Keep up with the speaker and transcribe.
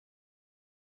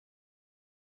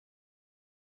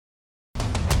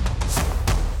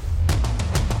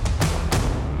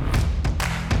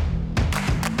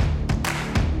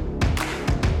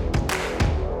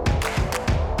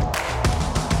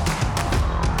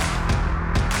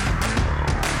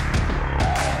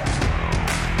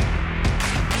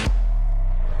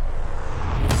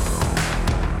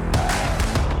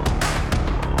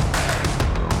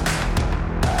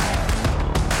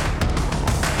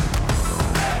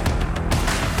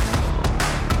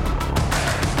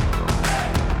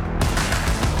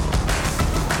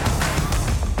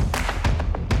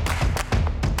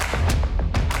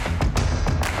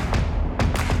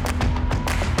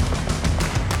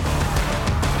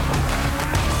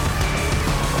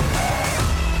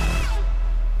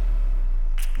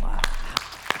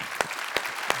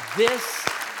This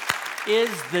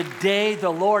is the day the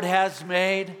Lord has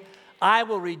made. I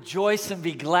will rejoice and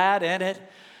be glad in it.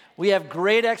 We have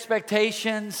great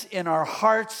expectations in our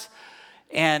hearts,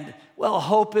 and well,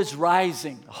 hope is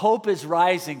rising. Hope is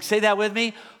rising. Say that with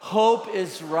me. Hope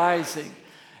is rising.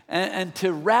 And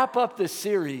to wrap up the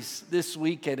series this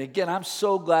weekend, again, I'm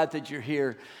so glad that you're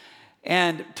here.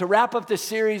 And to wrap up the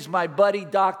series, my buddy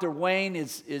Dr. Wayne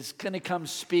is going to come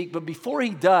speak. But before he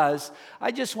does,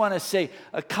 I just want to say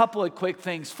a couple of quick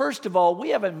things. First of all, we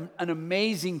have an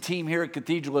amazing team here at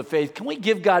Cathedral of Faith. Can we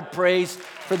give God praise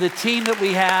for the team that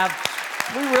we have?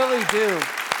 We really do.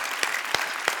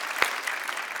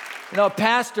 You know,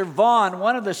 Pastor Vaughn,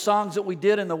 one of the songs that we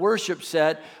did in the worship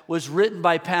set was written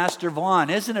by Pastor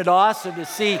Vaughn. Isn't it awesome to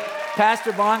see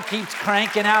Pastor Vaughn keeps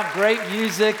cranking out great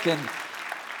music? And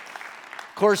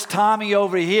of course, Tommy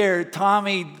over here,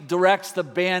 Tommy directs the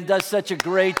band, does such a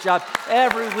great job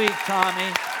every week,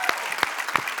 Tommy.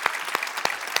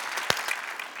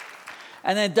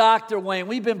 And then Dr. Wayne,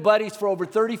 we've been buddies for over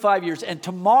 35 years, and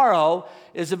tomorrow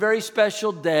is a very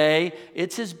special day.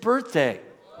 It's his birthday.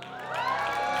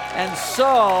 And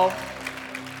so,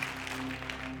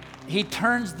 he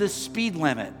turns the speed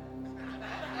limit.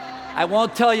 I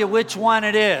won't tell you which one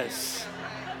it is.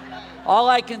 All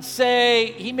I can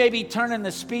say, he may be turning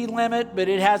the speed limit, but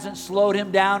it hasn't slowed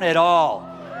him down at all.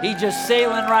 He's just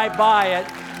sailing right by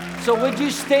it. So would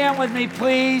you stand with me,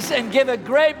 please, and give a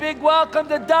great big welcome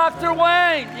to Dr.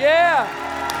 Wayne? Yeah.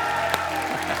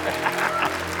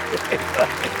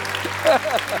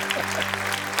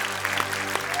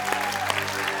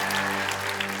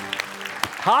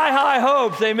 High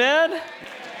hopes, amen?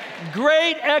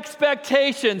 Great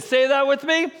expectations. Say that with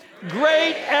me.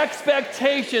 Great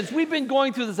expectations. We've been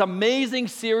going through this amazing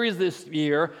series this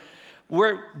year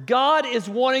where God is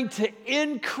wanting to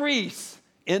increase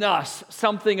in us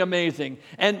something amazing.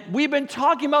 And we've been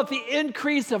talking about the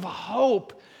increase of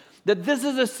hope, that this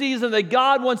is a season that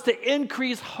God wants to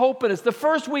increase hope in us. The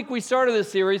first week we started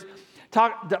this series,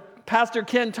 Pastor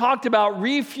Ken talked about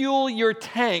refuel your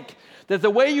tank. That the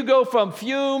way you go from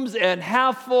fumes and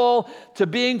half full to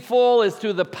being full is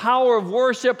through the power of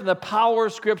worship and the power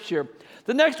of Scripture.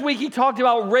 The next week he talked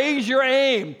about raise your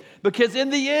aim, because in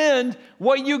the end,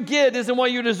 what you get isn't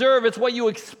what you deserve, it's what you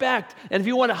expect. And if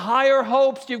you want higher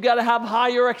hopes, you've got to have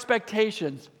higher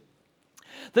expectations.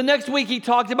 The next week he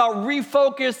talked about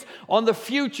refocus on the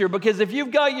future, because if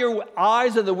you've got your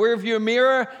eyes in the rearview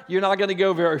mirror, you're not going to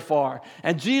go very far.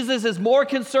 And Jesus is more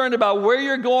concerned about where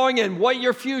you're going and what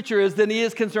your future is than he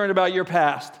is concerned about your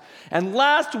past. And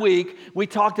last week we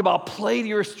talked about play to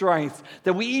your strengths,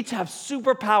 that we each have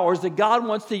superpowers that God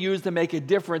wants to use to make a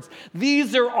difference.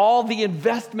 These are all the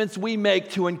investments we make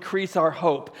to increase our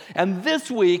hope. And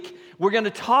this week we're going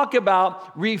to talk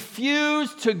about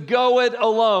refuse to go it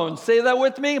alone. Say that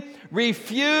with me.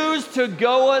 Refuse to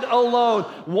go it alone.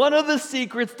 One of the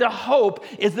secrets to hope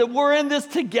is that we're in this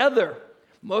together.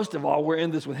 Most of all, we're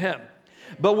in this with him.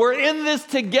 But we're in this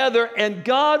together, and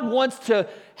God wants to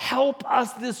help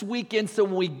us this weekend so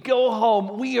when we go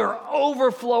home, we are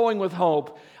overflowing with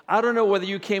hope. I don't know whether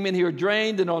you came in here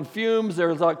drained and on fumes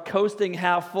or like coasting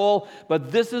half full, but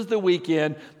this is the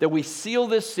weekend that we seal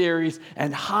this series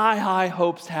and high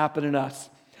hopes happen in us.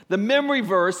 The memory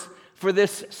verse for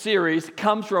this series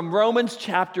comes from Romans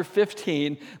chapter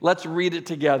 15. Let's read it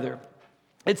together.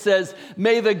 It says,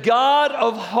 "May the God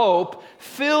of hope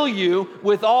fill you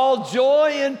with all joy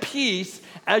and peace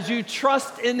as you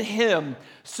trust in him,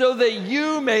 so that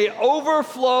you may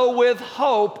overflow with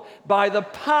hope by the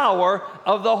power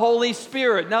of the Holy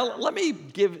Spirit." Now, let me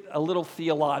give a little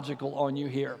theological on you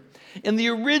here. In the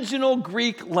original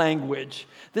Greek language,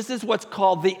 this is what's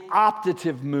called the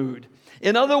optative mood.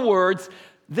 In other words,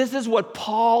 this is what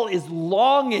Paul is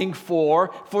longing for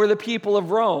the people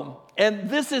of Rome. And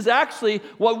this is actually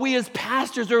what we as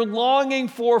pastors are longing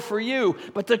for you.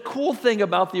 But the cool thing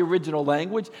about the original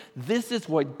language, this is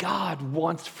what God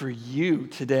wants for you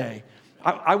today.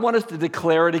 I want us to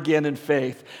declare it again in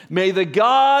faith. May the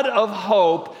God of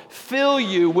hope fill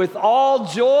you with all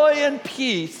joy and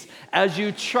peace as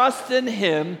you trust in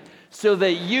him, so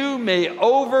that you may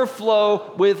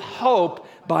overflow with hope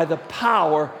by the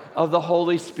power of the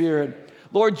Holy Spirit.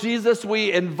 Lord Jesus,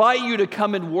 we invite you to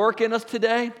come and work in us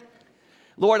today.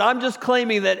 Lord, I'm just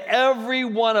claiming that every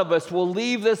one of us will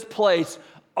leave this place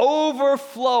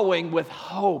overflowing with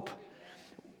hope,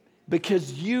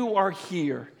 because you are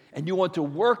here And you want to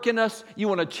work in us. You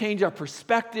want to change our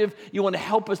perspective. You want to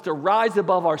help us to rise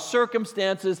above our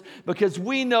circumstances, because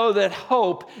we know that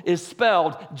hope is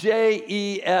spelled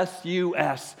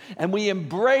J-E-S-U-S. And we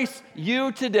embrace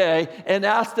you today and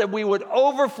ask that we would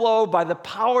overflow by the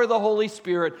power of the Holy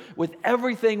Spirit with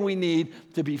everything we need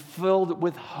to be filled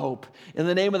with hope. In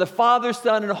the name of the Father,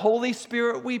 Son, and Holy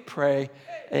Spirit, we pray.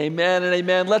 Amen and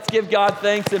amen. Let's give God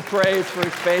thanks and praise for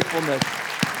his faithfulness.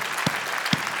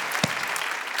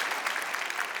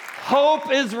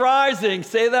 Hope is rising.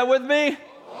 Say that with me.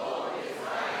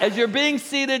 As you're being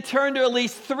seated, turn to at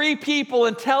least 3 people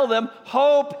and tell them,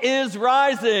 hope is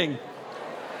rising.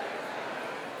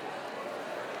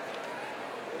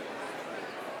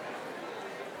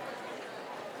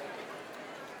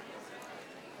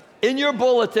 In your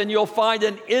bulletin, you'll find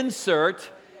an insert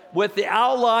with the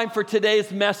outline for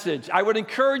today's message. I would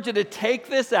encourage you to take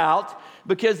this out,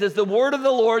 because as the word of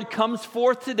the Lord comes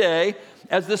forth today,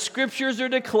 as the scriptures are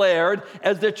declared,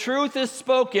 as the truth is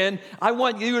spoken, I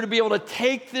want you to be able to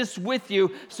take this with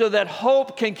you so that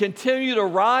hope can continue to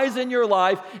rise in your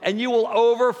life and you will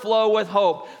overflow with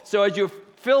hope. So as you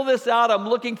fill this out, I'm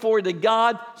looking forward to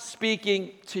God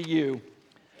speaking to you.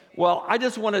 Well, I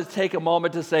just want to take a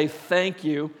moment to say thank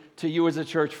you to you as a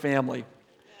church family.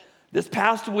 This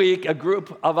past week, a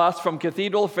group of us from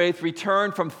Cathedral of Faith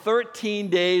returned from 13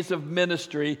 days of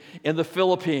ministry in the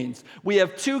Philippines. We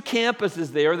have 2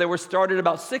 campuses there that were started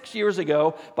about 6 years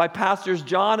ago by Pastors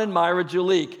John and Myra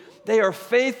Julik. They are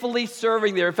faithfully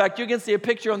serving there. In fact, you can see a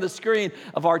picture on the screen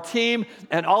of our team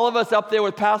and all of us up there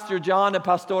with Pastor John and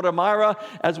Pastora Myra.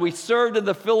 As we served in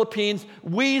the Philippines,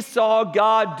 we saw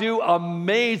God do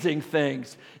amazing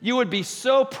things. You would be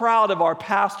so proud of our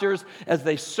pastors as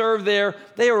they serve there.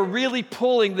 They are really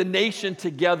pulling the nation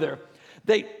together.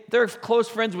 They're close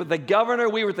friends with the governor.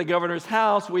 We were at the governor's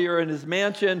house. We were in his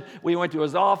mansion. We went to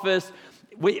his office.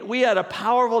 We had a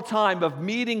powerful time of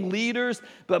meeting leaders,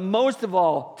 but most of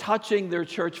all, touching their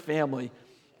church family,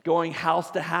 going house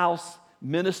to house,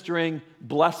 ministering,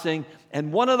 blessing.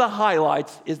 And one of the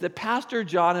highlights is that Pastor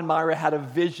John and Myra had a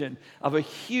vision of a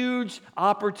huge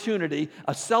opportunity,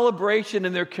 a celebration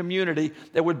in their community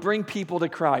that would bring people to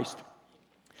Christ.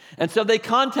 And so they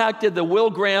contacted the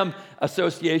Will Graham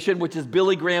Association, which is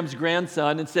Billy Graham's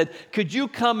grandson, and said, could you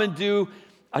come and do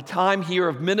a time here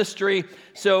of ministry?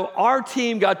 So our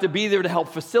team got to be there to help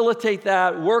facilitate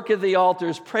that, work at the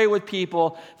altars, pray with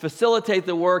people, facilitate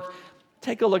the work.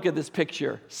 Take a look at this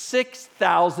picture.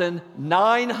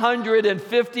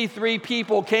 6,953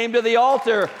 people came to the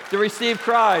altar to receive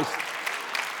Christ.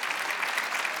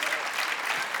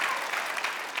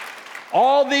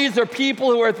 All these are people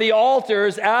who are at the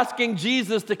altars asking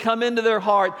Jesus to come into their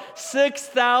heart.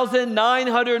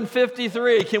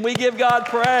 6,953. Can we give God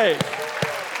praise?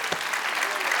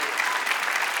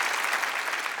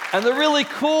 And the really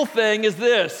cool thing is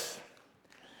this.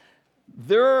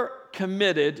 They're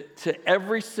committed to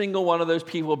every single one of those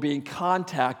people being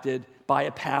contacted by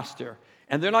a pastor.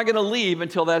 And they're not going to leave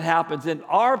until that happens. And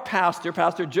our pastor,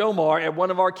 Pastor Jomar, at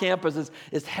one of our campuses,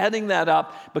 is heading that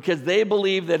up because they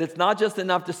believe that it's not just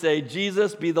enough to say,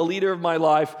 Jesus, be the leader of my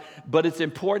life, but it's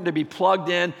important to be plugged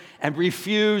in and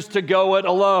refuse to go it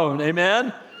alone.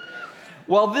 Amen?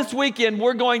 Well, this weekend,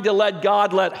 we're going to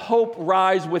let hope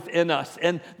rise within us.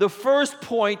 And the first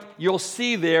point you'll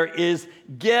see there is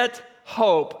get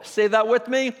hope. Say that with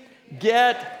me.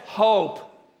 Get hope.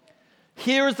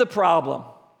 Here's the problem.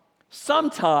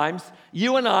 Sometimes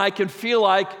you and I can feel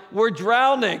like we're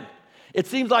drowning. It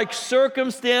seems like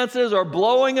circumstances are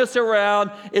blowing us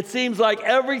around. It seems like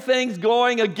everything's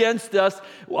going against us.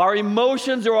 Our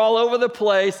emotions are all over the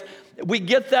place. We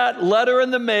get that letter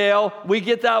in the mail. We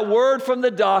get that word from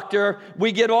the doctor.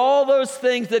 We get all those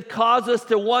things that cause us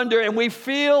to wonder, and we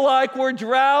feel like we're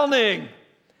drowning.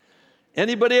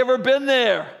 Anybody ever been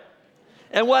there?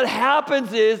 And what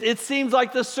happens is it seems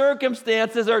like the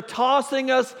circumstances are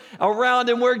tossing us around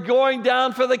and we're going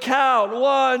down for the count.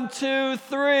 1, 2,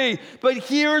 3. But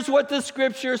here's what the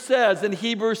scripture says in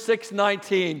Hebrews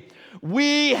 6:19.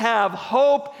 We have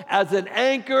hope as an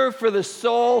anchor for the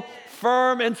soul,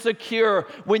 firm and secure.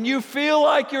 When you feel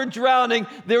like you're drowning,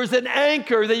 there's an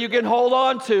anchor that you can hold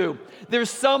on to.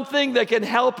 There's something that can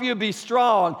help you be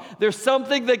strong. There's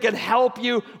something that can help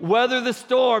you weather the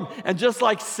storm. And just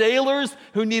like sailors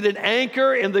who need an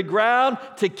anchor in the ground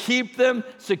to keep them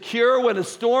secure when a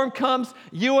storm comes,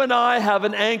 you and I have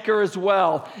an anchor as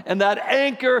well. And that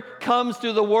anchor comes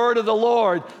through the word of the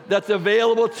Lord that's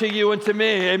available to you and to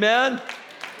me. Amen?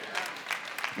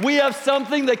 We have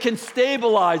something that can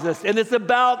stabilize us, and it's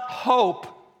about hope.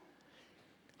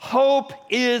 Hope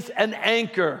is an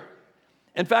anchor.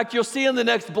 In fact, you'll see in the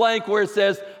next blank where it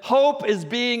says, hope is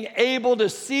being able to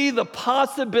see the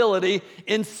possibility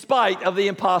in spite of the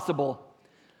impossible.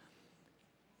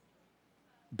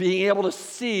 Being able to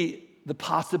see the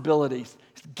possibilities.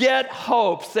 Get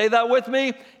hope. Say that with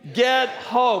me. Get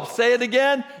hope. Say it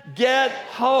again. Get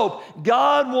hope.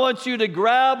 God wants you to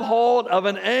grab hold of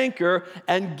an anchor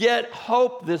and get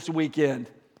hope this weekend.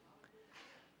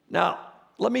 Now,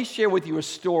 let me share with you a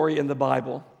story in the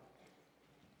Bible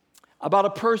about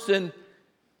a person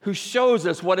who shows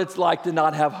us what it's like to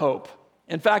not have hope.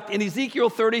 In fact, in Ezekiel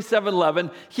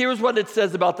 37:11, here's what it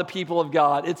says about the people of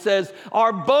God. It says,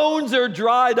 our bones are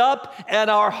dried up and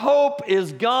our hope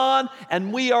is gone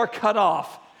and we are cut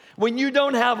off. When you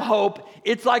don't have hope,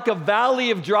 it's like a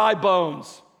valley of dry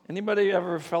bones. Anybody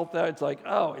ever felt that? It's like,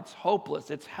 oh, it's hopeless,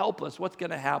 it's helpless, what's going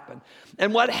to happen?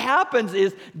 And what happens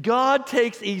is God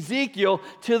takes Ezekiel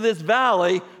to this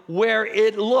valley where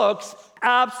it looks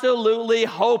absolutely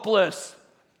hopeless.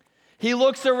 He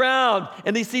looks around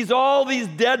and he sees all these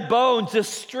dead bones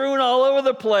just strewn all over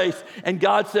the place. And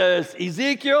God says,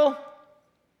 Ezekiel,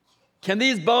 can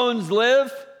these bones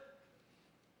live?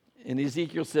 And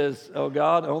Ezekiel says, oh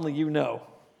God, only you know.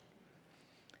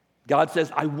 God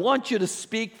says, I want you to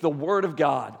speak the word of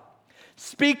God.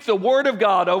 Speak the word of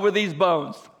God over these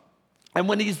bones. And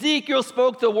when Ezekiel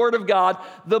spoke the word of God,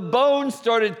 the bones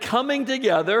started coming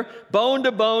together, bone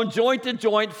to bone, joint to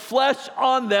joint, flesh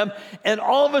on them, and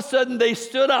all of a sudden they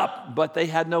stood up, but they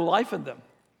had no life in them.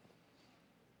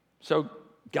 So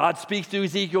God speaks to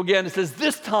Ezekiel again and says,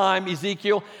 this time,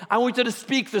 Ezekiel, I want you to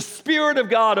speak the Spirit of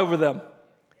God over them.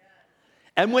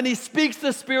 And when he speaks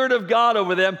the Spirit of God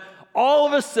over them, all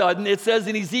of a sudden, it says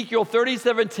in Ezekiel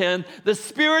 37:10, the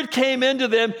Spirit came into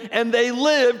them and they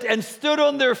lived and stood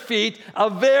on their feet, a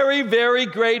very, very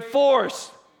great force.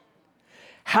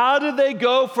 How did they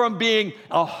go from being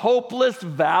a hopeless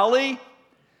valley,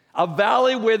 a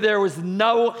valley where there was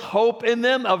no hope in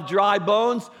them of dry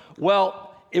bones?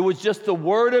 Well, it was just the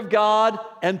Word of God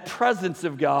and presence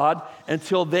of God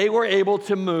until they were able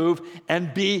to move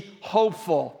and be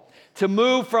hopeful. To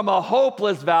move from a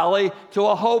hopeless valley to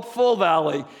a hopeful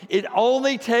valley. It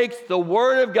only takes the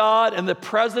Word of God and the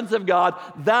presence of God.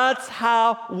 That's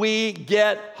how we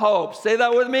get hope. Say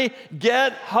that with me.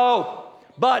 Get hope.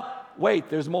 But wait,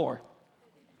 there's more.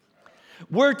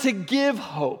 We're to give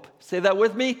hope. Say that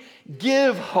with me.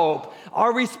 Give hope.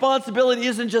 Our responsibility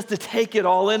isn't just to take it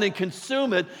all in and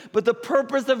consume it, but the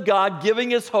purpose of God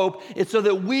giving us hope is so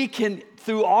that we can,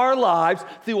 through our lives,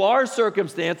 through our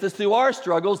circumstances, through our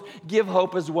struggles, give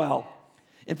hope as well.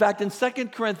 In fact, in 2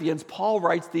 Corinthians, Paul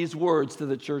writes these words to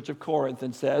the church of Corinth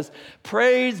and says,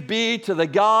 praise be to the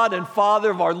God and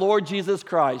Father of our Lord Jesus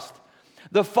Christ,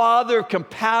 the Father of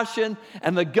compassion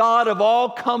and the God of all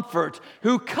comfort,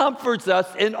 who comforts us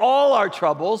in all our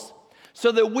troubles,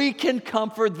 so that we can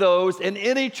comfort those in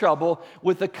any trouble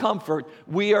with the comfort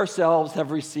we ourselves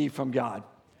have received from God.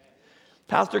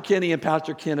 Pastor Kenny and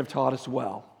Pastor Ken have taught us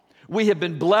well. We've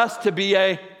been blessed to be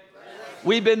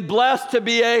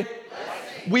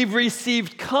we've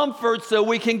received comfort so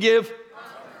we can give.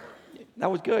 That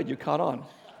was good, you caught on.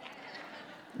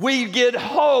 We get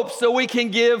hope so we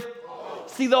can give.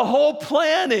 See, the whole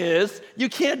plan is you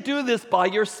can't do this by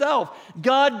yourself.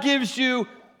 God gives you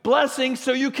blessing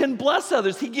so you can bless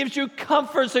others. He gives you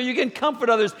comfort so you can comfort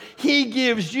others. He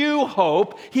gives you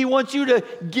hope. He wants you to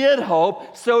get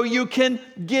hope so you can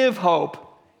give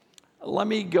hope. Let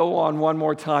me go on one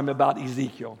more time about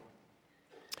Ezekiel.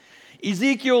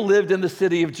 Ezekiel lived in the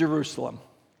city of Jerusalem.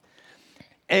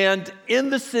 And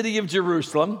in the city of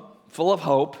Jerusalem, full of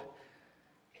hope,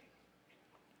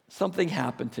 something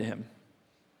happened to him.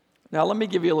 Now, let me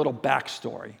give you a little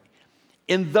backstory.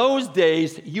 In those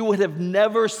days, you would have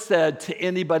never said to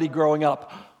anybody growing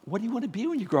up, what do you want to be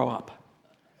when you grow up?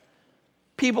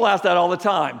 People ask that all the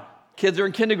time. Kids are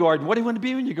in kindergarten. What do you want to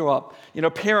be when you grow up? You know,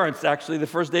 parents, actually, the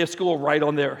first day of school, write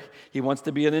on there. He wants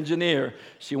to be an engineer.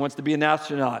 She wants to be an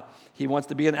astronaut. He wants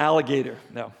to be an alligator.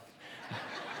 No.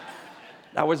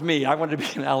 That was me. I wanted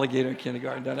to be an alligator in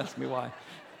kindergarten. Don't ask me why.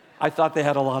 I thought they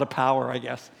had a lot of power, I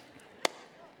guess.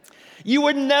 You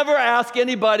would never ask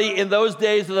anybody in those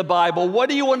days of the Bible, what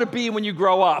do you want to be when you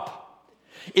grow up?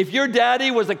 If your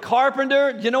daddy was a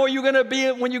carpenter, you know what you're going to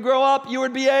be when you grow up? You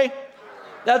would be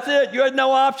that's it. You had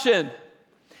no option.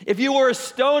 If you were a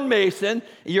stonemason,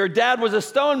 your dad was a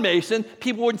stonemason,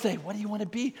 people wouldn't say, what do you want to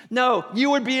be? No,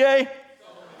 you would be a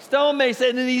stonemason.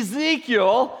 And in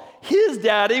Ezekiel, his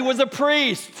daddy was a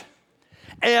priest.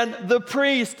 And the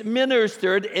priest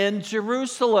ministered in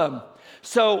Jerusalem.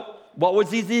 So what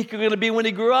was Ezekiel going to be when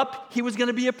he grew up? He was going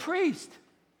to be a priest.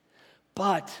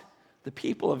 But the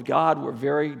people of God were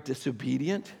very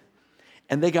disobedient,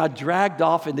 and they got dragged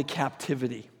off into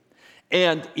captivity.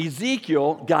 And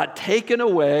Ezekiel got taken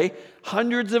away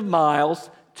hundreds of miles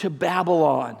to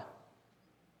Babylon.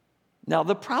 Now,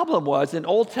 the problem was, in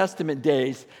Old Testament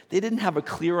days, they didn't have a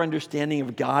clear understanding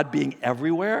of God being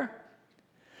everywhere.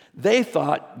 They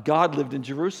thought God lived in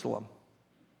Jerusalem.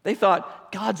 They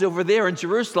thought, God's over there in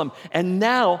Jerusalem, and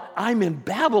now I'm in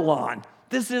Babylon.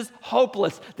 This is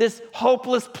hopeless, this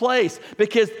hopeless place,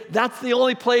 because that's the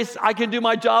only place I can do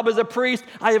my job as a priest.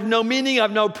 I have no meaning, I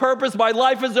have no purpose, my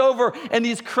life is over. And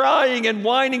he's crying and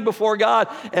whining before God.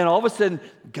 And all of a sudden,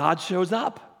 God shows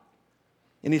up.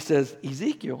 And he says,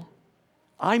 Ezekiel,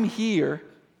 I'm here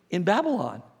in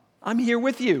Babylon. I'm here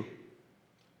with you.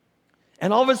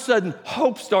 And all of a sudden,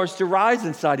 hope starts to rise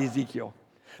inside Ezekiel.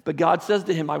 But God says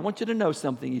to him, I want you to know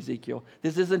something, Ezekiel.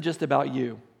 This isn't just about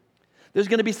you. There's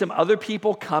going to be some other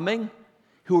people coming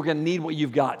who are going to need what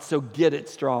you've got, so get it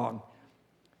strong.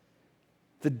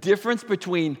 The difference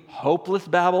between hopeless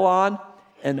Babylon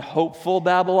and hopeful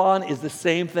Babylon is the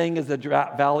same thing as the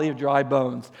valley of dry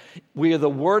bones. We are the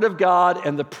Word of God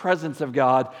and the presence of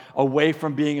God away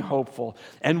from being hopeful.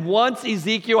 And once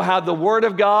Ezekiel had the Word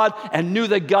of God and knew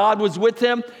that God was with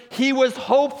him, he was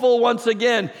hopeful once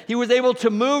again. He was able to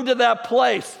move to that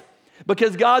place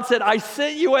because God said, I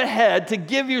sent you ahead to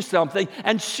give you something.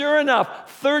 And sure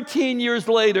enough, 13 years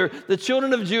later, the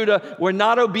children of Judah were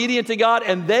not obedient to God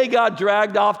and they got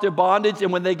dragged off to bondage.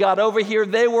 And when they got over here,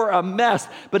 they were a mess.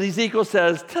 But Ezekiel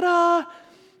says, ta-da,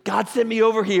 God sent me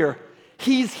over here.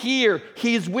 He's here.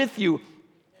 He's with you.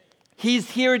 He's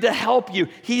here to help you.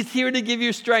 He's here to give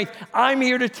you strength. I'm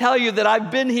here to tell you that I've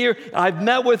been here. I've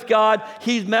met with God.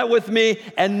 He's met with me.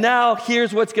 And now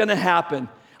here's what's going to happen.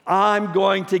 I'm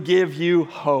going to give you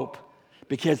hope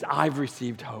because I've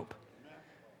received hope.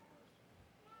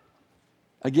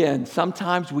 Again,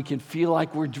 sometimes we can feel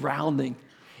like we're drowning.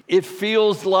 It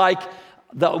feels like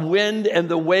the wind and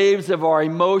the waves of our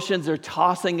emotions are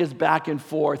tossing us back and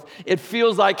forth. It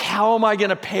feels like, how am I going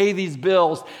to pay these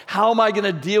bills? How am I going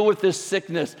to deal with this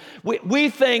sickness? We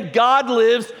think God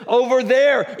lives over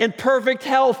there in perfect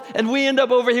health, and we end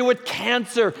up over here with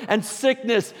cancer and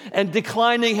sickness and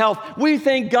declining health. We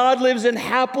think God lives in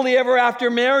happily ever after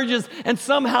marriages, and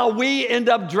somehow we end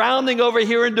up drowning over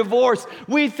here in divorce.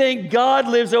 We think God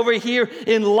lives over here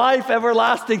in life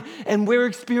everlasting, and we're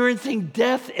experiencing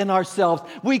death in ourselves.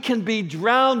 We can be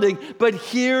drowning, but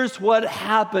here's what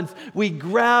happens. We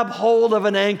grab hold of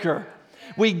an anchor.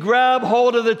 We grab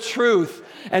hold of the truth.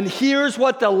 And here's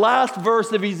what the last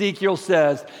verse of Ezekiel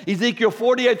says. Ezekiel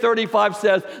 48:35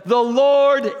 says, the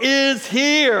Lord is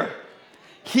here.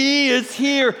 He is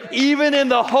here, even in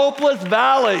the hopeless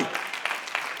valley.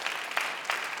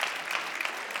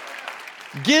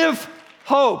 Give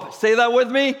hope. Say that with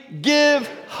me. Give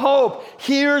hope.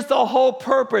 Here's the whole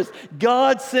purpose.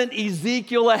 God sent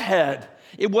Ezekiel ahead.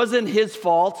 It wasn't his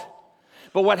fault.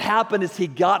 But what happened is he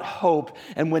got hope.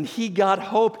 And when he got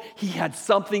hope, he had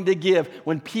something to give.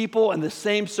 When people in the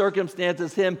same circumstance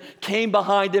as him came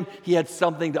behind him, he had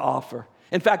something to offer.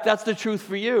 In fact, that's the truth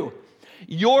for you.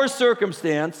 Your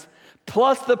circumstance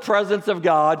plus the presence of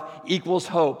God equals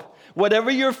hope.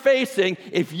 Whatever you're facing,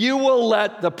 if you will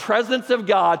let the presence of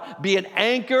God be an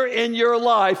anchor in your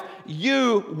life,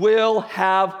 you will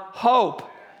have hope.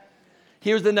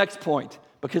 Here's the next point,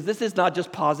 because this is not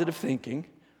just positive thinking.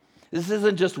 This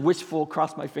isn't just wishful,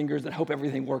 cross my fingers and hope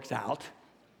everything works out.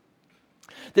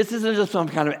 This isn't just some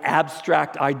kind of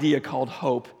abstract idea called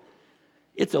hope.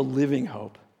 It's a living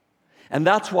hope. And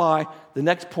that's why the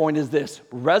next point is this: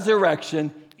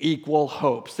 resurrection equal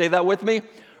hope. Say that with me.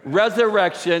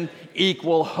 Resurrection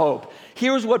equal hope.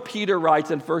 Here's what Peter writes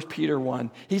in 1 Peter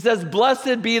 1. He says,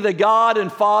 blessed be the God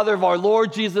and Father of our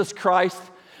Lord Jesus Christ.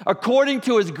 According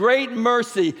to his great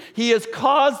mercy, he has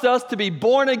caused us to be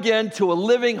born again to a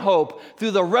living hope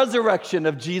through the resurrection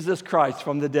of Jesus Christ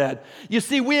from the dead. You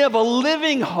see, we have a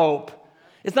living hope.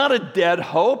 It's not a dead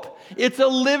hope. It's a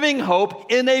living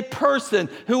hope in a person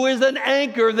who is an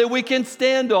anchor that we can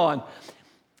stand on.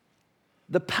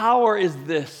 The power is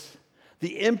this.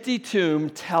 The empty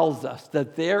tomb tells us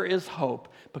that there is hope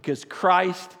because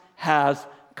Christ has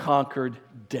conquered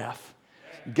death.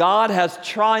 God has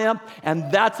triumphed,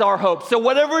 and that's our hope. So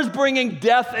whatever is bringing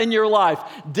death in your life,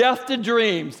 death to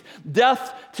dreams,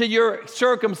 death to your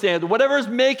circumstance, whatever is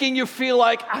making you feel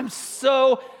like I'm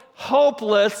so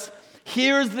hopeless,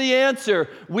 here's the answer.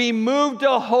 We move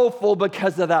to hopeful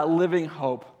because of that living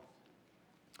hope.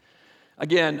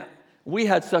 Again, We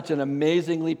had such an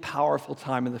amazingly powerful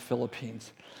time in the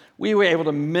Philippines. We were able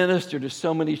to minister to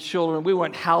so many children. We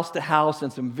went house to house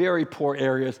in some very poor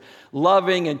areas,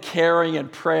 loving and caring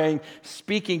and praying,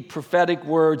 speaking prophetic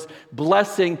words,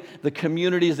 blessing the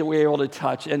communities that we were able to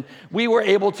touch. And we were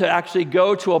able to actually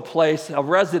go to a place, a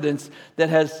residence that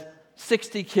has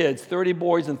 60 kids, 30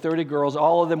 boys and 30 girls.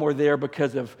 All of them were there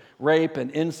because of rape and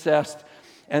incest.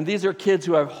 And these are kids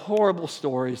who have horrible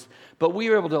stories, but we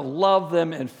were able to love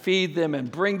them and feed them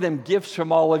and bring them gifts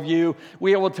from all of you.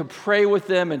 We were able to pray with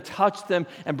them and touch them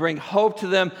and bring hope to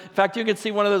them. In fact, you can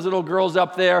see one of those little girls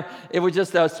up there. It was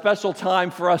just a special time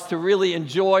for us to really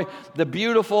enjoy the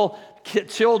beautiful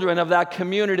children of that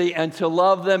community and to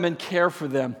love them and care for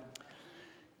them.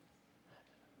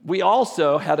 We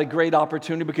also had a great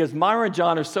opportunity because Myra and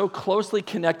John are so closely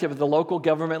connected with the local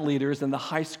government leaders in the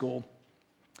high school.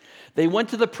 They went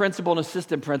to the principal and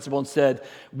assistant principal and said,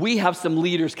 we have some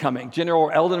leaders coming.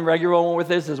 General Eldon Regulo went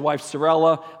with us, his wife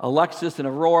Sorella, Alexis, and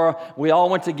Aurora. We all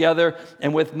went together,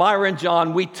 and with Myra and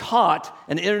John, we taught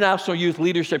an International Youth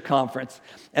Leadership Conference.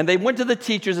 And they went to the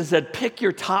teachers and said, pick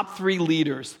your top 3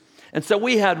 leaders. And so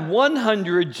we had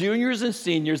 100 juniors and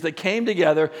seniors that came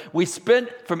together. We spent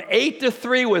from 8 to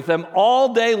 3 with them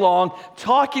all day long,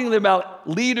 talking to them about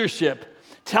leadership,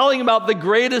 telling about the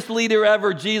greatest leader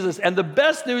ever, Jesus. And the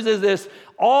best news is this: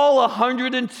 all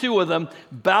 102 of them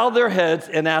bowed their heads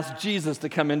and asked Jesus to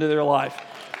come into their life.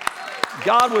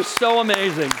 God was so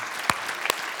amazing.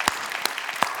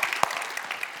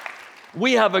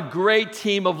 We have a great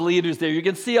team of leaders there. You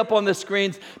can see up on the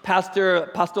screens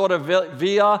Pastora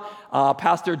Villa,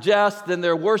 Pastor Jess, then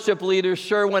their worship leaders,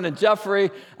 Sherwin and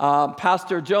Jeffrey,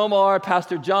 Pastor Jomar,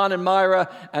 Pastor John and Myra,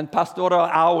 and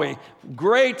Pastora Awi.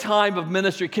 Great time of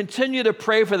ministry. Continue to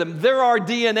pray for them. They're our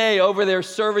DNA over there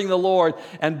serving the Lord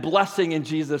and blessing in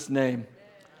Jesus' name.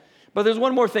 But there's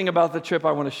one more thing about the trip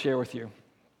I want to share with you.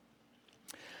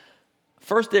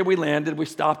 First day we landed, we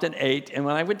stopped and ate, and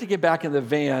when I went to get back in the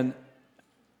van,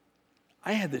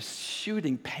 I had this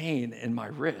shooting pain in my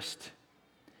wrist.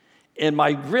 And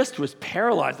my wrist was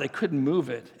paralyzed. I couldn't move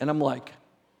it. And I'm like,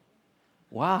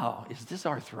 wow, is this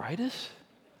arthritis?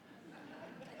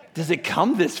 Does it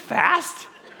come this fast?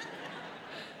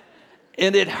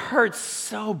 And it hurts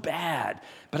so bad.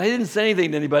 But I didn't say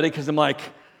anything to anybody because I'm like,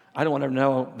 I don't want to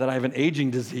know that I have an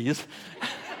aging disease.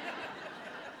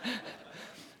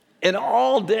 And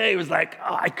all day it was like,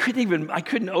 I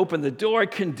couldn't open the door. I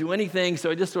couldn't do anything. So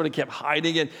I just sort of kept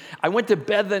hiding. And I went to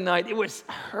bed that night. It was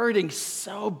hurting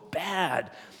so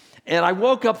bad. And I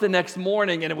woke up the next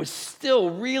morning and it was still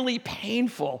really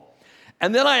painful.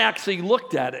 And then I actually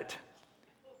looked at it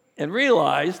and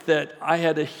realized that I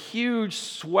had a huge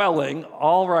swelling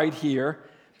all right here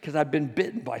because I'd been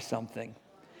bitten by something.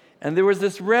 And there was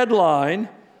this red line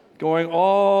going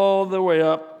all the way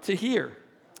up to here.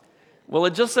 Well,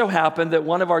 it just so happened that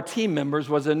one of our team members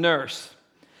was a nurse.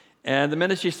 And the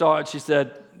minute she saw it, she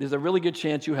said, there's a really good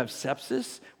chance you have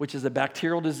sepsis, which is a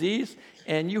bacterial disease,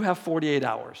 and you have 48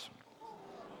 hours.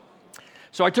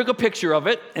 So I took a picture of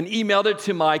it and emailed it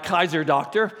to my Kaiser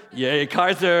doctor. Yay,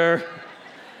 Kaiser.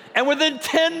 And within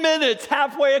 10 minutes,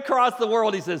 halfway across the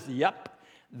world, he says, yep,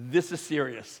 this is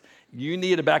serious. You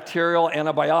need a bacterial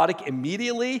antibiotic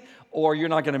immediately, or you're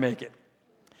not going to make it.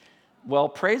 Well,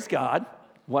 praise God.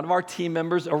 One of our team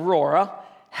members, Aurora,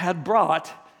 had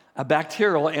brought a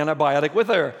bacterial antibiotic with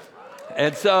her.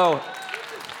 And so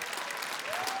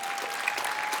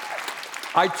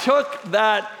I took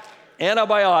that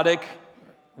antibiotic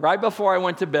right before I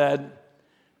went to bed.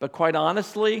 But quite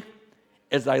honestly,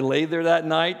 as I lay there that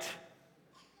night,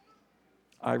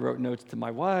 I wrote notes to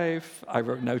my wife. I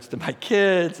wrote notes to my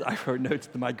kids. I wrote notes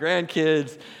to my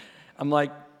grandkids. I'm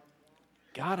like,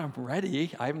 God, I'm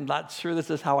ready. I'm not sure this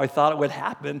is how I thought it would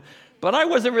happen, but I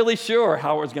wasn't really sure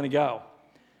how it was going to go.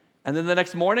 And then the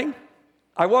next morning,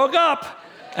 I woke up.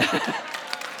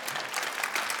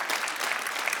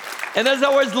 And as I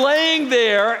was laying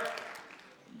there,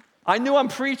 I knew I'm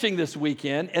preaching this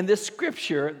weekend, and this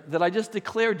scripture that I just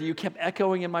declared to you kept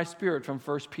echoing in my spirit from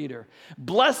 1 Peter.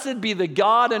 Blessed be the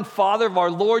God and Father of our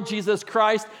Lord Jesus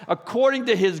Christ. According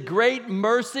to his great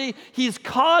mercy, he's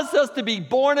caused us to be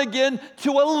born again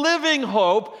to a living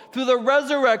hope through the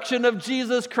resurrection of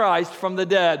Jesus Christ from the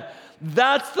dead.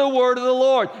 That's the word of the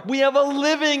Lord. We have a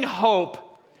living hope.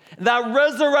 That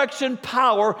resurrection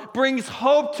power brings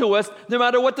hope to us no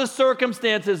matter what the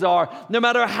circumstances are, no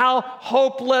matter how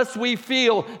hopeless we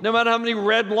feel, no matter how many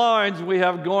red lines we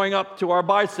have going up to our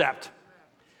bicep.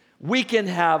 We can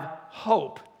have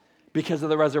hope because of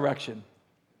the resurrection.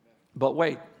 But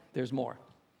wait, there's more.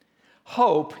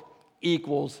 Hope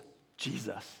equals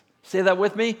Jesus. Say that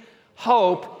with me.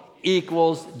 Hope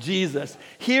equals Jesus.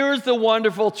 Here's the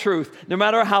wonderful truth. No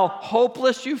matter how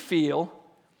hopeless you feel,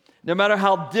 no matter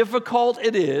how difficult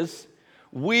it is,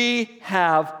 we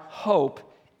have hope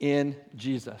in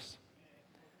Jesus.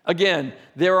 Again,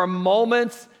 there are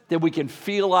moments that we can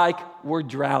feel like we're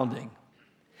drowning.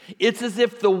 It's as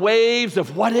if the waves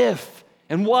of what if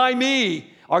and why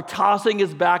me are tossing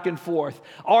us back and forth.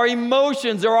 Our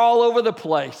emotions are all over the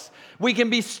place. We can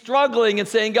be struggling and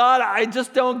saying, God, I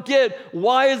just don't get,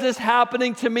 why is this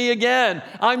happening to me again?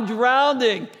 I'm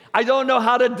drowning. I don't know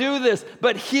how to do this.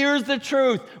 But here's the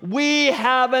truth. We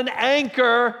have an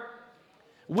anchor.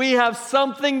 We have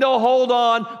something to hold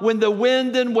on when the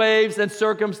wind and waves and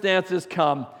circumstances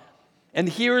come. And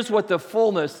here's what the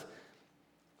fullness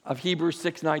of Hebrews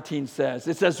 6:19 says.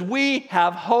 It says, we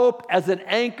have hope as an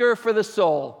anchor for the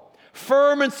soul.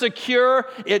 Firm and secure,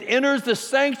 it enters the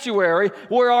sanctuary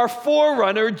where our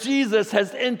forerunner, Jesus,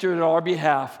 has entered on our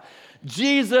behalf.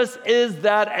 Jesus is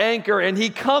that anchor, and he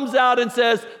comes out and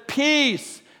says,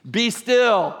 peace, be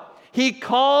still. He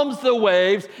calms the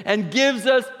waves and gives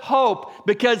us hope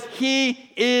because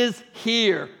he is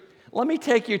here. Let me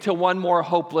take you to one more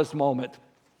hopeless moment.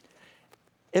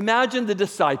 Imagine the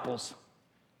disciples.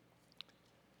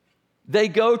 They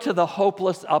go to the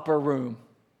hopeless upper room.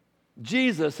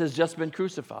 Jesus has just been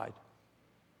crucified.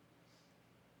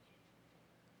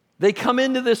 They come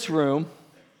into this room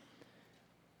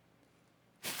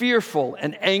fearful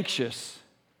and anxious,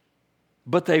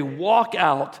 but they walk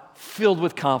out filled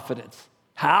with confidence.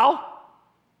 How?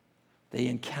 They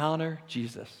encounter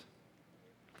Jesus.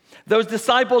 Those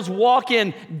disciples walk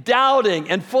in doubting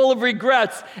and full of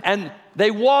regrets, and they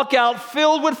walk out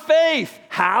filled with faith.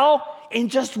 How? In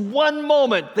just one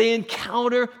moment, they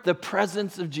encounter the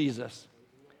presence of Jesus.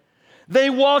 They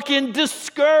walk in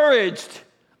discouraged,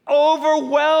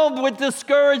 overwhelmed with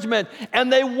discouragement,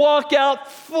 and they walk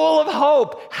out full of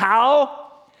hope. How?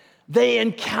 They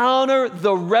encounter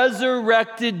the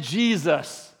resurrected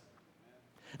Jesus.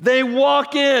 They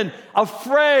walk in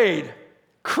afraid,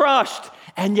 crushed,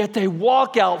 and yet they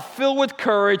walk out filled with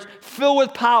courage, filled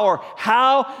with power.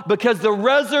 How? Because the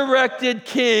resurrected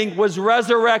King was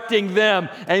resurrecting them.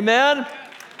 Amen?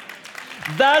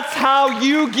 That's how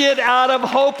you get out of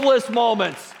hopeless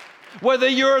moments. Whether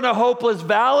you're in a hopeless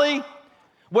valley,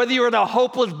 whether you're in a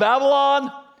hopeless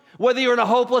Babylon, whether you're in a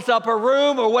hopeless upper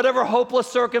room or whatever hopeless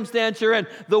circumstance you're in,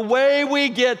 the way we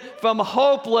get from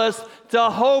hopeless to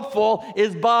hopeful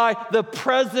is by the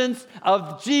presence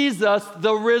of Jesus,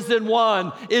 the risen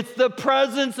one. It's the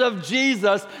presence of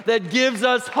Jesus that gives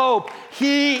us hope.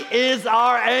 He is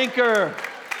our anchor.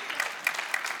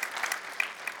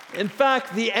 In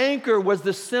fact, the anchor was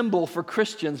the symbol for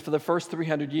Christians for the first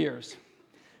 300 years.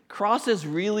 Crosses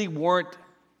really weren't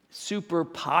super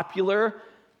popular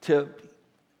to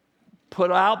put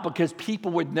out because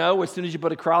people would know as soon as you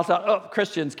put a cross out, oh,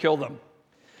 Christians kill them.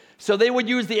 So they would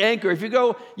use the anchor. If you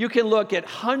go, you can look at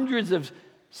hundreds of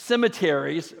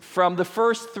cemeteries from the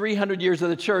first 300 years of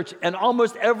the church, and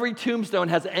almost every tombstone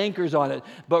has anchors on it.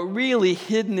 But really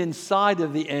hidden inside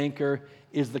of the anchor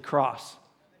is the cross.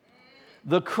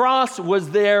 The cross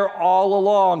was there all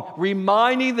along,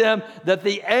 reminding them that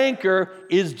the anchor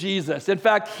is Jesus. In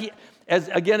fact, as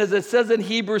it says in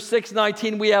Hebrews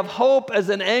 6:19, we have hope as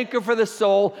an anchor for the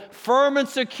soul, firm and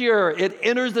secure. It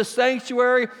enters the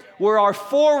sanctuary where our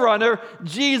forerunner,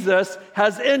 Jesus,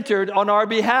 has entered on our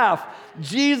behalf.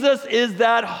 Jesus is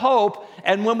that hope,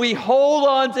 and when we hold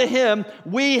on to him,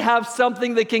 we have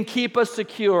something that can keep us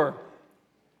secure.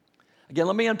 Again,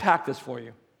 let me unpack this for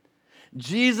you.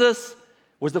 Jesus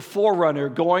was the forerunner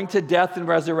going to death and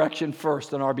resurrection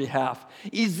first on our behalf.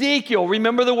 Ezekiel,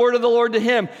 remember the word of the Lord to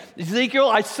him. Ezekiel,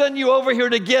 I sent you over here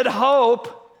to get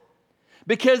hope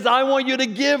because I want you to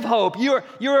give hope.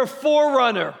 You're a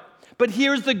forerunner. But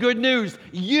here's the good news.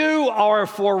 You are a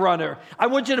forerunner. I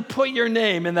want you to put your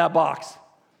name in that box.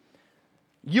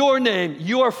 Your name,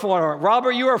 you are a forerunner.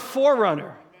 Robert, you're a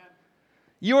forerunner.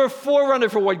 You're a forerunner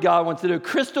for what God wants to do.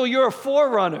 Crystal, you're a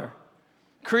forerunner.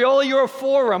 Creola, you're a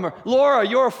forerunner. Laura,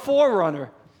 you're a forerunner.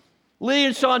 Lee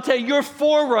and Shantae, you're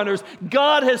forerunners.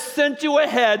 God has sent you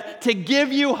ahead to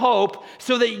give you hope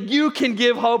so that you can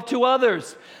give hope to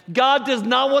others. God does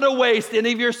not want to waste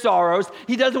any of your sorrows.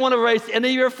 He doesn't want to waste any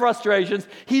of your frustrations.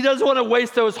 He doesn't want to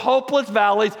waste those hopeless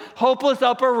valleys, hopeless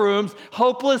upper rooms,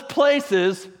 hopeless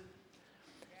places.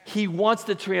 He wants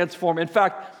to transform. In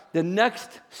fact, the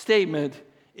next statement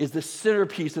is the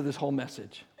centerpiece of this whole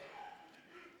message.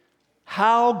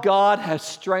 How God has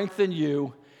strengthened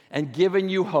you and given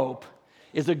you hope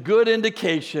is a good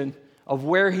indication of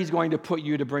where he's going to put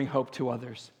you to bring hope to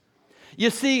others. You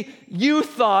see, you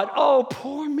thought, oh,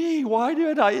 poor me. Why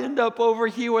did I end up over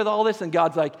here with all this? And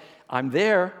God's like, I'm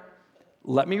there.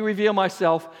 Let me reveal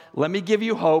myself. Let me give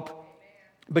you hope.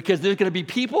 Because there's going to be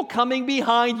people coming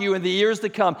behind you in the years to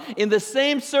come in the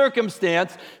same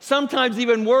circumstance, sometimes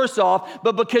even worse off,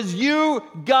 but because you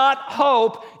got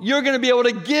hope, you're going to be able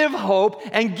to give hope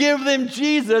and give them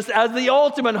Jesus as the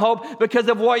ultimate hope because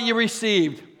of what you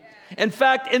received. In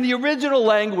fact, in the original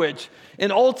language, in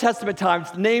Old Testament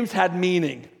times, names had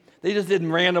meaning. They just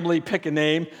didn't randomly pick a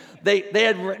name. They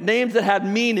had names that had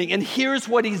meaning. And here's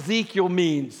what Ezekiel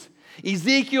means.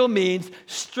 Ezekiel means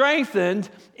strengthened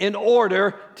in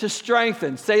order to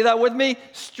strengthen. Say that with me.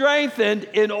 Strengthened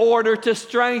in order to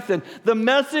strengthen. The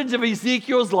message of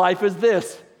Ezekiel's life is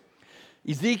this.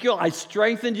 Ezekiel, I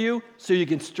strengthened you so you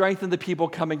can strengthen the people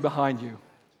coming behind you.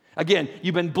 Again,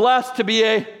 you've been blessed to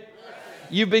be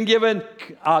you've been given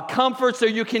comfort so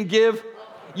you can give.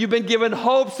 You've been given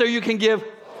hope so you can give.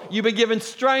 You've been given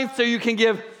strength so you can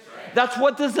give. That's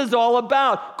what this is all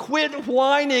about. Quit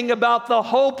whining about the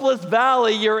hopeless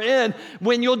valley you're in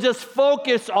when you'll just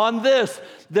focus on this.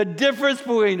 The difference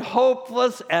between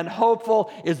hopeless and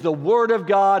hopeful is the Word of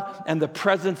God and the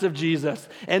presence of Jesus.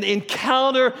 And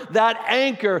encounter that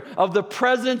anchor of the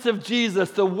presence of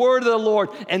Jesus, the Word of the Lord,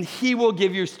 and He will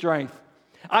give you strength.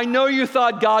 I know you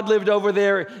thought God lived over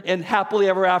there in happily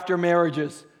ever after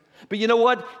marriages. But you know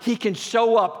what? He can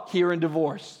show up here in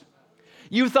divorce.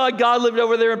 You thought God lived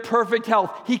over there in perfect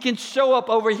health. He can show up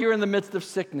over here in the midst of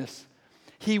sickness.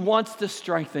 He wants to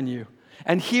strengthen you.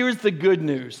 And here's the good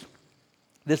news.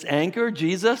 This anchor,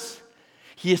 Jesus,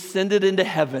 He ascended into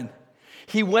heaven.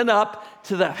 He went up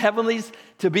to the heavenlies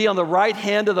to be on the right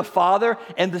hand of the Father.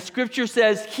 And the scripture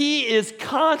says He is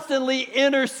constantly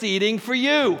interceding for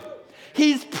you.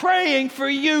 He's praying for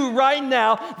you right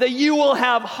now that you will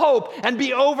have hope and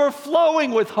be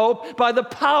overflowing with hope by the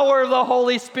power of the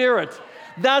Holy Spirit.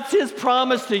 That's His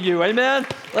promise to you. Amen?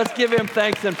 Let's give Him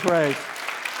thanks and praise.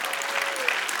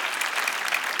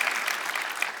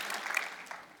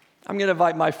 I'm going to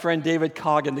invite my friend David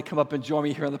Coggin to come up and join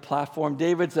me here on the platform.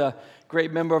 David's a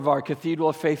great member of our Cathedral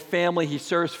of Faith family. He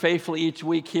serves faithfully each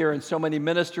week here in so many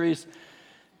ministries.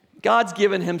 God's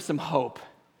given him some hope,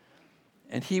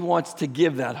 and he wants to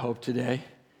give that hope today.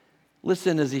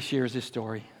 Listen as he shares his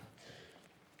story.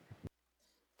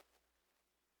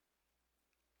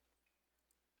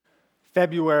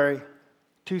 February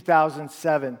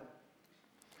 2007,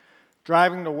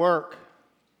 driving to work,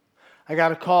 I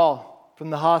got a call from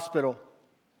the hospital.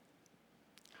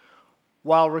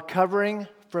 While recovering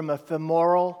from a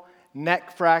femoral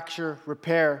neck fracture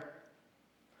repair,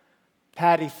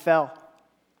 Patty fell.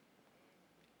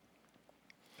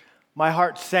 My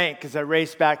heart sank as I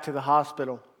raced back to the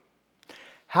hospital.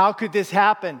 How could this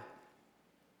happen?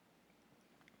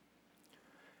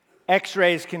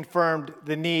 X-rays confirmed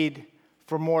the need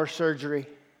for more surgery.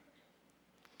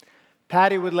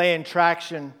 Patty would lay in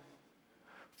traction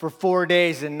for 4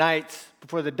 days and nights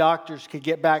before the doctors could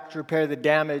get back to repair the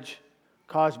damage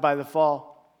caused by the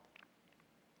fall.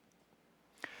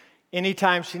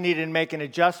 Anytime she needed to make an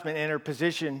adjustment in her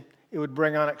position, it would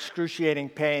bring on excruciating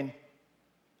pain.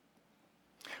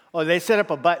 Oh, they set up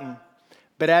a button,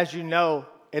 but as you know,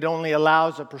 it only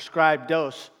allows a prescribed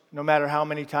dose, no matter how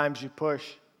many times you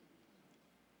push.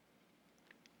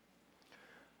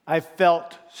 I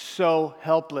felt so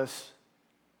helpless.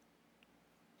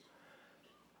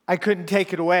 I couldn't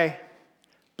take it away,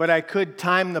 but I could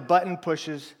time the button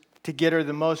pushes to get her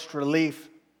the most relief.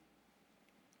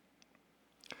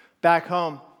 Back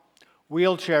home,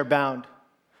 wheelchair bound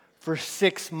for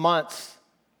 6 months.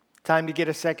 Time to get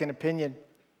a second opinion.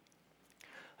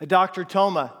 A Dr.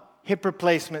 Toma, hip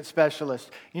replacement specialist.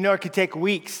 You know, it could take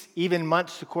weeks, even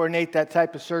months to coordinate that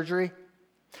type of surgery.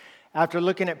 After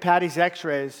looking at Patty's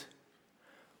x-rays,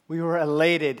 we were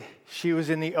elated. She was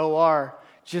in the OR.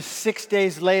 Just 6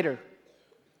 days later,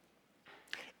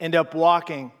 end up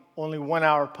walking only 1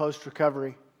 hour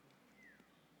post-recovery.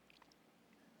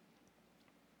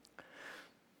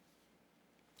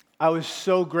 I was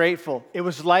so grateful. It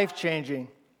was life-changing.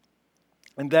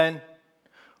 And then,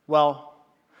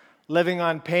 living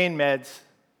on pain meds,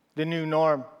 the new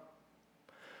norm.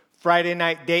 Friday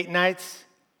night date nights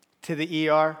to the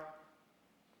ER.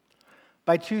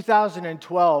 By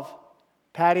 2012,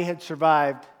 Patty had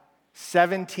survived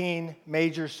 17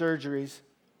 major surgeries,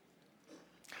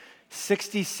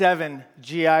 67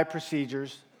 GI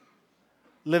procedures,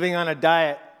 living on a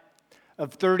diet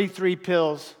of 33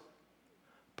 pills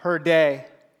per day,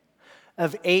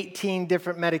 of 18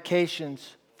 different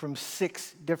medications from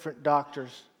 6 different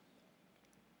doctors.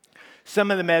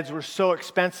 Some of the meds were so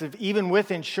expensive, even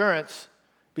with insurance,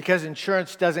 because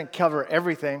insurance doesn't cover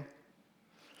everything,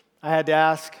 I had to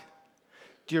ask,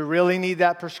 do you really need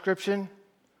that prescription,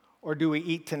 or do we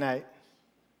eat tonight?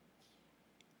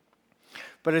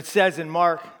 But it says in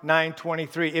Mark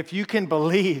 9:23, if you can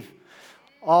believe,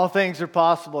 all things are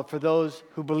possible for those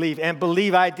who believe. And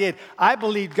believe I did. I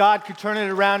believed God could turn it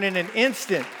around in an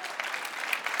instant.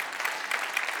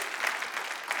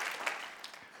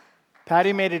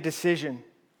 Patty made a decision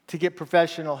to get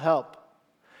professional help,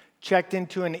 checked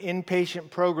into an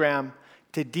inpatient program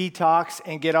to detox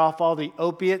and get off all the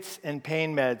opiates and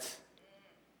pain meds.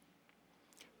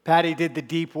 Patty did the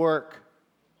deep work.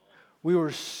 We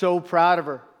were so proud of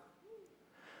her.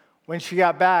 When she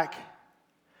got back,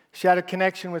 she had a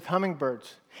connection with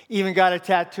hummingbirds. Even got a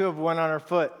tattoo of one on her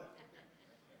foot.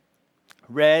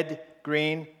 Red,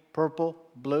 green, purple,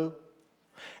 blue.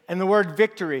 And the word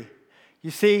victory. You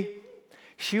see,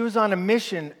 she was on a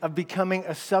mission of becoming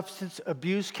a substance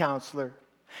abuse counselor.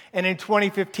 And in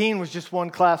 2015 was just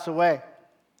one class away.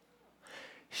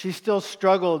 She still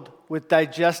struggled with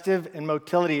digestive and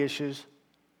motility issues.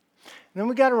 And then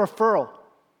we got a referral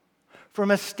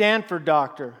from a Stanford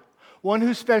doctor, one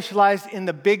who specialized in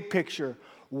the big picture,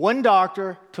 one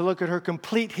doctor to look at her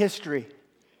complete history.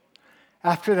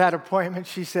 After that appointment,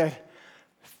 she said,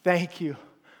 "Thank you.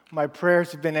 My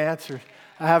prayers have been answered.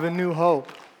 I have a new hope."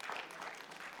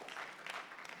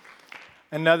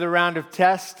 Another round of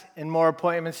tests and more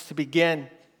appointments to begin.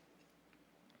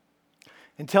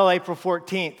 Until April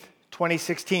 14th,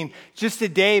 2016, just a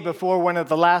day before one of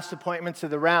the last appointments of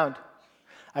the round.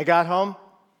 I got home,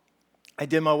 I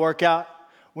did my workout.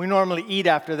 We normally eat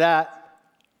after that.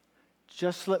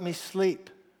 Just let me sleep.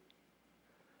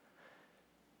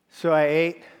 So I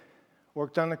ate,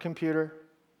 worked on the computer,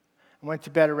 and went to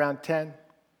bed around 10.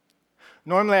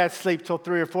 Normally I'd sleep till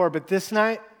 3 or 4, but this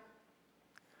night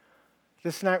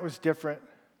was different.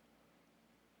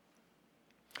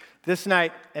 This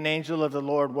night, an angel of the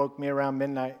Lord woke me around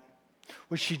midnight.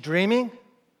 Was she dreaming?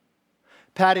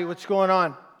 "Patty, what's going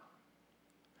on?"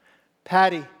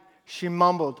 "Patty," she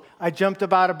mumbled. I jumped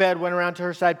up out of bed, went around to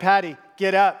her side. "Patty,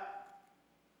 get up."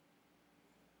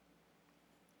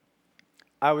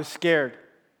 I was scared,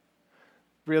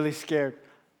 really scared.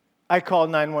 I called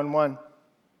 911.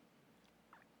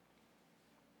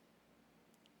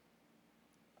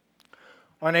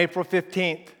 On April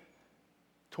 15th,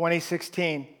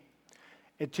 2016,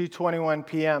 at 2:21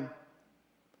 p.m.,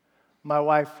 my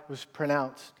wife was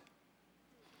pronounced.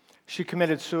 She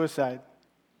committed suicide.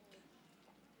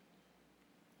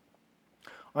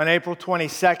 On April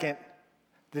 22nd,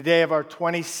 the day of our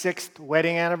 26th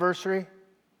wedding anniversary,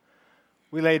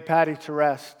 we laid Patty to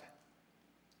rest.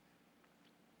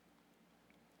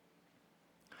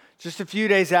 Just a few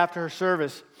days after her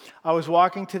service, I was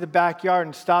walking to the backyard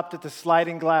and stopped at the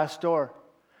sliding glass door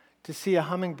to see a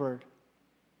hummingbird.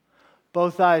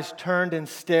 Both eyes turned and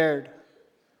stared.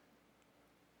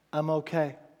 "I'm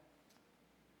okay."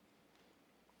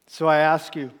 So I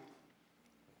ask you,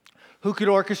 who could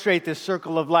orchestrate this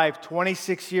circle of life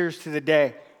 26 years to the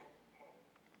day?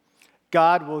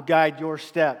 God will guide your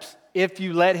steps if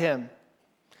you let Him.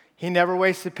 He never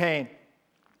wastes the pain.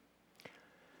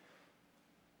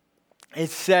 It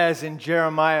says in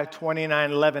Jeremiah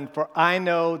 29:11, "For I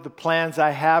know the plans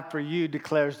I have for you,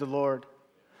 declares the Lord.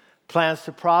 Plans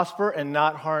to prosper and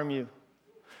not harm you.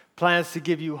 Plans to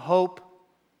give you hope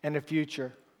and a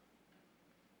future."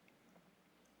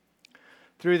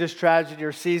 Through this tragedy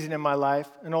or season in my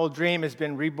life, an old dream has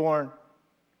been reborn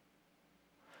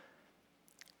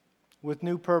with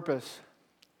new purpose,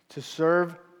 to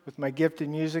serve with my gift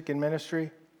in music and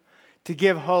ministry, to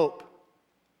give hope,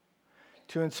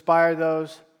 to inspire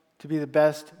those to be the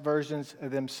best versions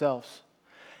of themselves.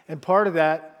 And part of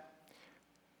that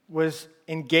was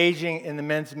engaging in the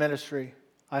men's ministry.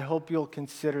 I hope you'll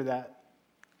consider that.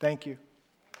 Thank you.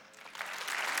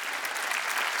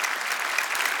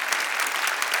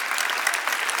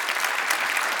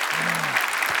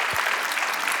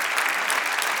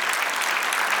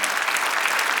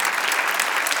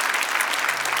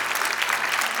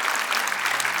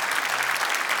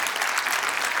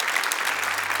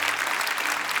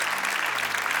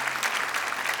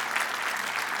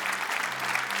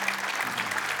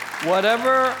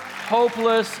 Whatever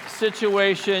hopeless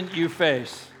situation you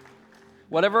face,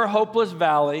 whatever hopeless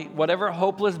valley, whatever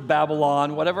hopeless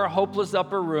Babylon, whatever hopeless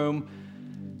upper room,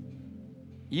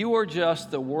 you are just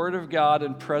the Word of God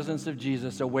and presence of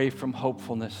Jesus away from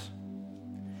hopefulness.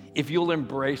 If you'll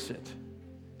embrace it.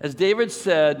 As David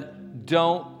said,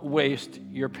 don't waste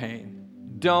your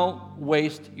pain. Don't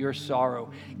waste your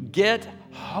sorrow. Get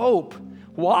hope.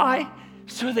 Why?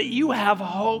 So that you have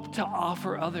hope to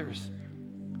offer others.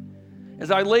 As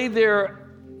I lay there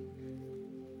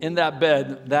in that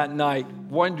bed that night,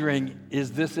 wondering,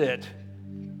 is this it?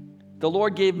 The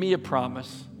Lord gave me a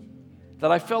promise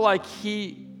that I felt like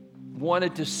He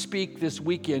wanted to speak this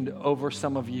weekend over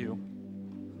some of you.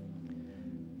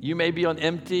 You may be on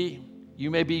empty,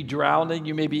 you may be drowning,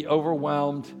 you may be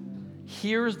overwhelmed.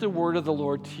 Here's the word of the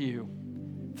Lord to you.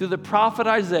 Through the prophet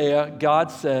Isaiah, God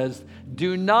says,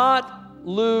 do not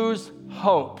lose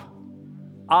hope.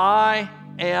 I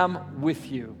am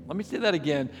with you. Let me say that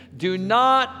again. Do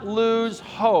not lose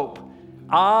hope.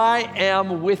 I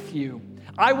am with you.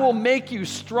 I will make you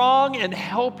strong and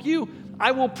help you.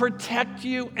 I will protect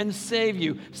you and save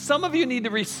you. Some of you need to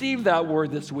receive that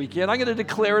word this weekend. I'm going to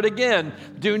declare it again.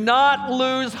 Do not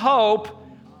lose hope.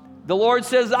 The Lord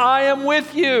says, I am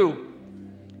with you.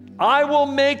 I will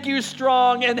make you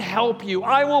strong and help you.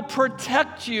 I will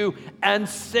protect you and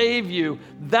save you.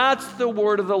 That's the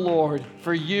word of the Lord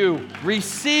for you.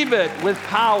 Receive it with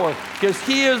power because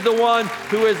He is the one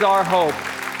who is our hope.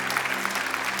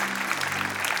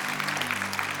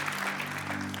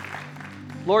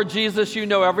 Lord Jesus, you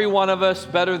know every one of us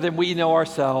better than we know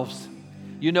ourselves.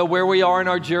 You know where we are in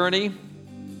our journey.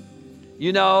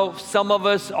 You know some of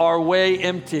us are way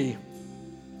empty.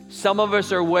 Some of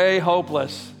us are way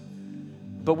hopeless.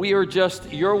 But we are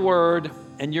just your word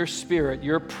and your spirit,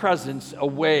 your presence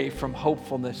away from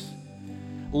hopefulness.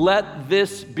 Let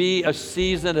this be a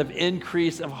season of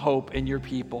increase of hope in your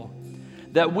people.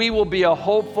 That we will be a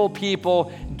hopeful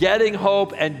people, getting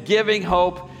hope and giving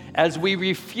hope. As we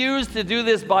refuse to do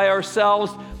this by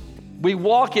ourselves, we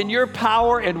walk in your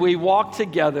power and we walk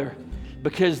together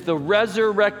because the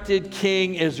resurrected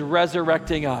King is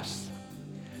resurrecting us.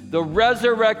 The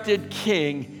resurrected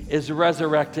King is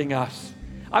resurrecting us.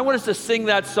 I want us to sing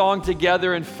that song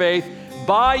together in faith.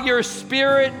 By your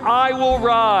Spirit, I will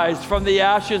rise from the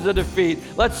ashes of defeat.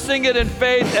 Let's sing it in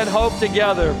faith and hope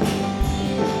together.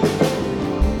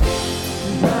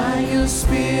 By your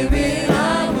Spirit,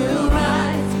 I will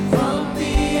rise from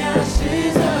the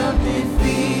ashes of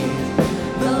defeat.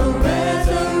 The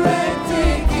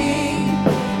resurrected King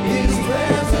is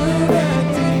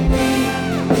resurrecting me.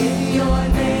 In your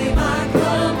name I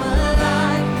come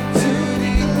alive to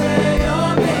declare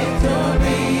your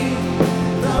victory.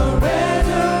 The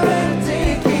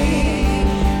resurrected King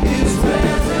is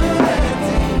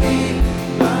resurrecting me.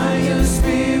 By your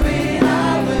Spirit I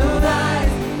will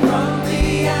rise from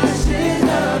the ashes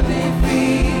of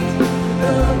defeat.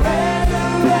 The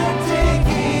resurrected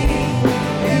King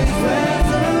is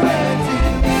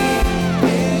resurrecting me.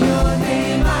 In your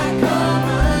name I come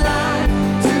alive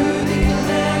to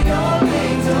declare your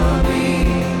victory.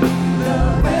 The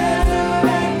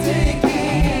resurrected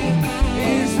King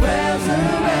is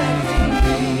resurrecting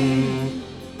me.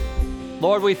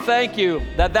 Lord, we thank you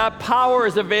that that power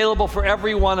is available for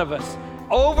every one of us.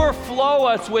 Overflow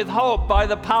us with hope by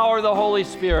the power of the Holy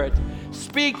Spirit.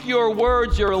 Speak your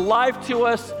words, your life to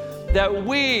us, that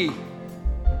we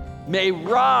may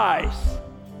rise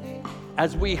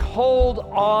as we hold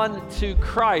on to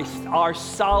Christ, our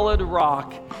solid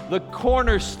rock, the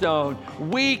cornerstone,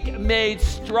 weak made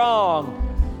strong.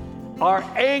 Our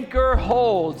anchor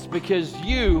holds because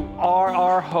you are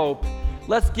our hope.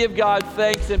 Let's give God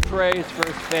thanks and praise for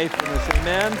his faithfulness.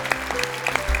 Amen.